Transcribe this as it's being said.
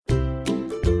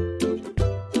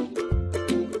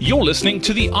You're listening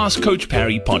to the Ask Coach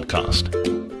Parry podcast.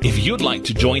 If you'd like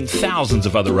to join thousands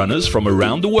of other runners from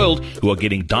around the world who are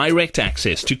getting direct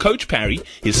access to Coach Parry,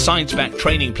 his science-backed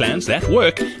training plans that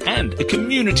work, and a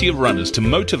community of runners to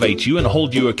motivate you and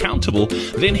hold you accountable,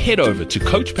 then head over to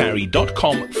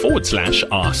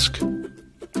coachparry.com/ask.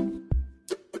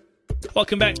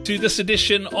 Welcome back to this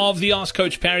edition of the Ask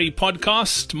Coach Parry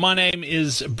podcast. My name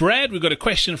is Brad. We've got a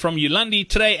question from Yolandi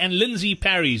today, and Lindsay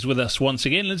Parry's with us once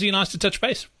again. Lindsay, nice to touch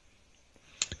base.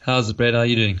 How's it, Brad? How are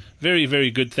you doing? Very, very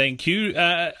good, thank you.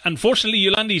 Unfortunately,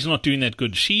 Yolandi's not doing that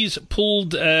good. She's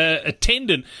pulled a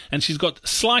tendon, and she's got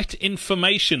slight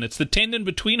inflammation. It's the tendon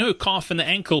between her calf and the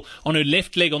ankle on her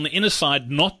left leg on the inner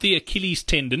side, not the Achilles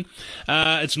tendon.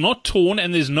 It's not torn,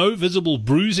 and there's no visible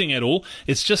bruising at all.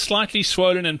 It's just slightly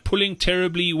swollen and pulling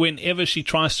terribly whenever she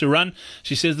tries to run.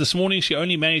 She says this morning she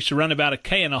only managed to run about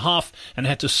 1.5 km and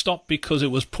had to stop because it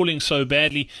was pulling so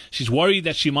badly. She's worried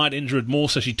that she might injure it more,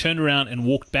 so she turned around and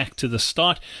walked back to the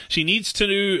start. She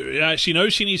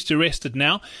knows she needs to rest it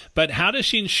now, but how does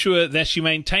she ensure that she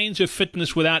maintains her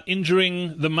fitness without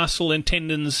injuring the muscle and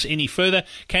tendons any further?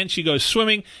 Can she go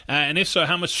swimming? And if so,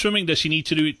 how much swimming does she need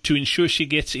to do to ensure she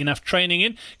gets enough training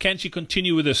in? Can she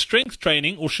continue with her strength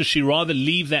training, or should she rather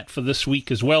leave that for this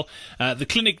week as well? The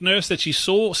clinic nurse that she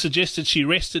saw suggested she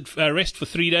rest for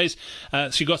 3 days.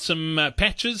 She got some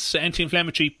patches,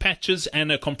 anti-inflammatory patches,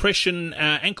 and a compression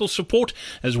ankle support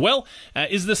as well.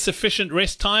 Is this sufficient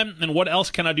rest time? And what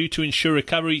else can I do to ensure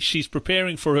recovery? She's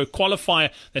preparing for her qualifier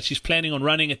that she's planning on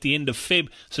running at the end of Feb,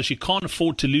 so she can't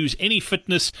afford to lose any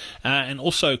fitness and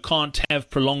also can't have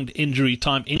prolonged injury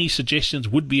time. Any suggestions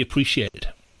would be appreciated.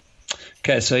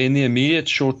 Okay, so in the immediate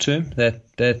short term,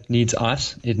 that needs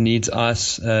ice. It needs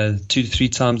ice 2 to 3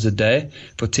 times a day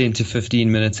for 10 to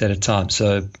 15 minutes at a time.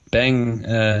 So bang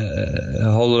a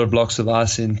whole lot of blocks of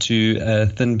ice into a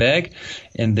thin bag,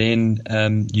 and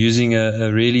then using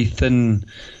a really thin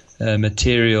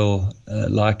material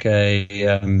like a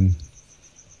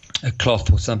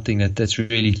cloth or something that's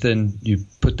really thin. You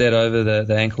put that over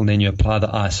the ankle, and then you apply the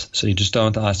ice. So you just don't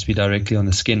want the ice to be directly on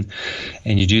the skin.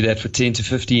 And you do that for 10 to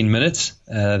 15 minutes.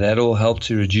 That'll help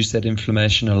to reduce that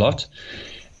inflammation a lot.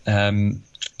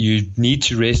 You need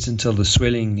to rest until the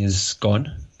swelling is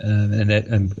gone,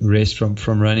 and rest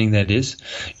from running, that is.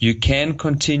 You can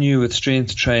continue with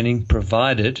strength training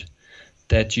provided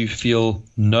that you feel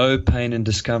no pain and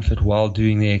discomfort while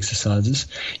doing the exercises.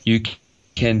 You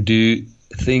can do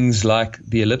things like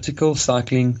the elliptical,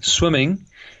 cycling, swimming,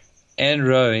 and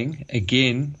rowing,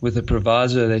 again, with a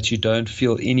proviso that you don't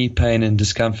feel any pain and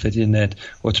discomfort in that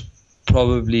what's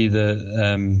probably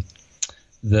the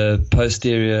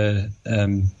posterior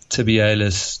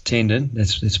tibialis tendon.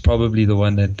 That's probably the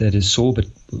one that is sore, but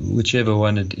whichever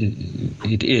one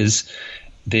it is,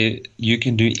 there you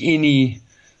can do any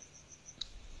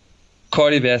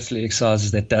cardiovascular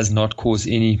exercises that does not cause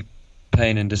any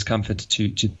pain and discomfort to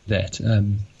that.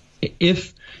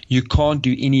 If you can't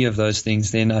do any of those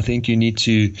things, then I think you need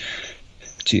to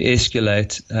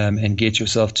escalate and get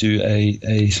yourself to a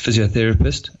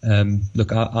physiotherapist.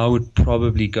 Look, I would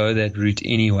probably go that route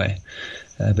anyway.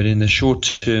 But in the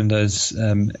short term, those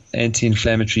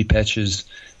anti-inflammatory patches,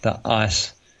 the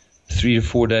ice, 3 to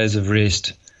 4 days of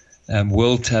rest,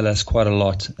 will tell us quite a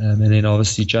lot. And then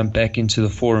obviously jump back into the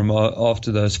forum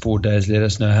after those 4 days. Let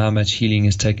us know how much healing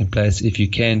has taken place, if you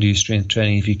can do strength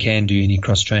training, if you can do any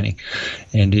cross training.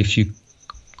 And if you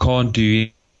can't do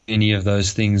any of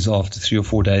those things after 3 or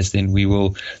 4 days, then we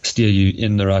will steer you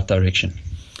in the right direction.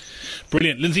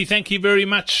 Brilliant. Lindsay, thank you very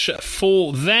much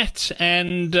for that.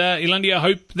 And Yolandi, I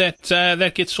hope that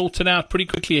that gets sorted out pretty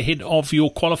quickly ahead of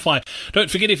your qualifier. Don't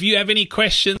forget, if you have any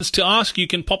questions to ask, you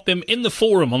can pop them in the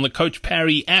forum on the Coach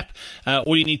Parry app.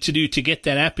 All you need to do to get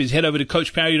that app is head over to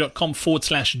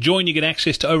coachparry.com/join. You get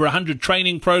access to over 100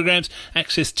 training programs,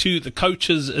 access to the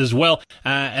coaches as well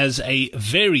as a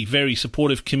very, very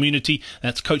supportive community.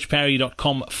 That's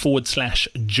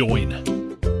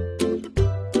coachparry.com/join.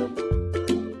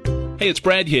 Hey, it's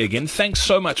Brad here again. Thanks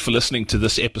so much for listening to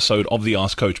this episode of the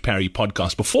Ask Coach Parry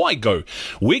podcast. Before I go,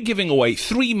 we're giving away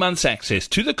 3 months access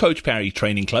to the Coach Parry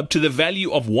Training Club to the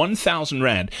value of 1,000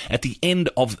 Rand at the end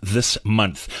of this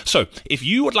month. So if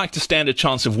you would like to stand a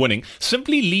chance of winning,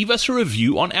 simply leave us a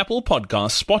review on Apple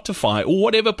Podcasts, Spotify, or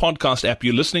whatever podcast app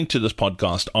you're listening to this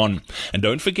podcast on. And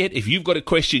don't forget, if you've got a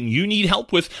question you need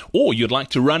help with, or you'd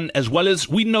like to run as well as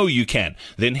we know you can,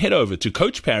 then head over to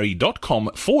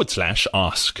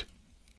coachparry.com/ask.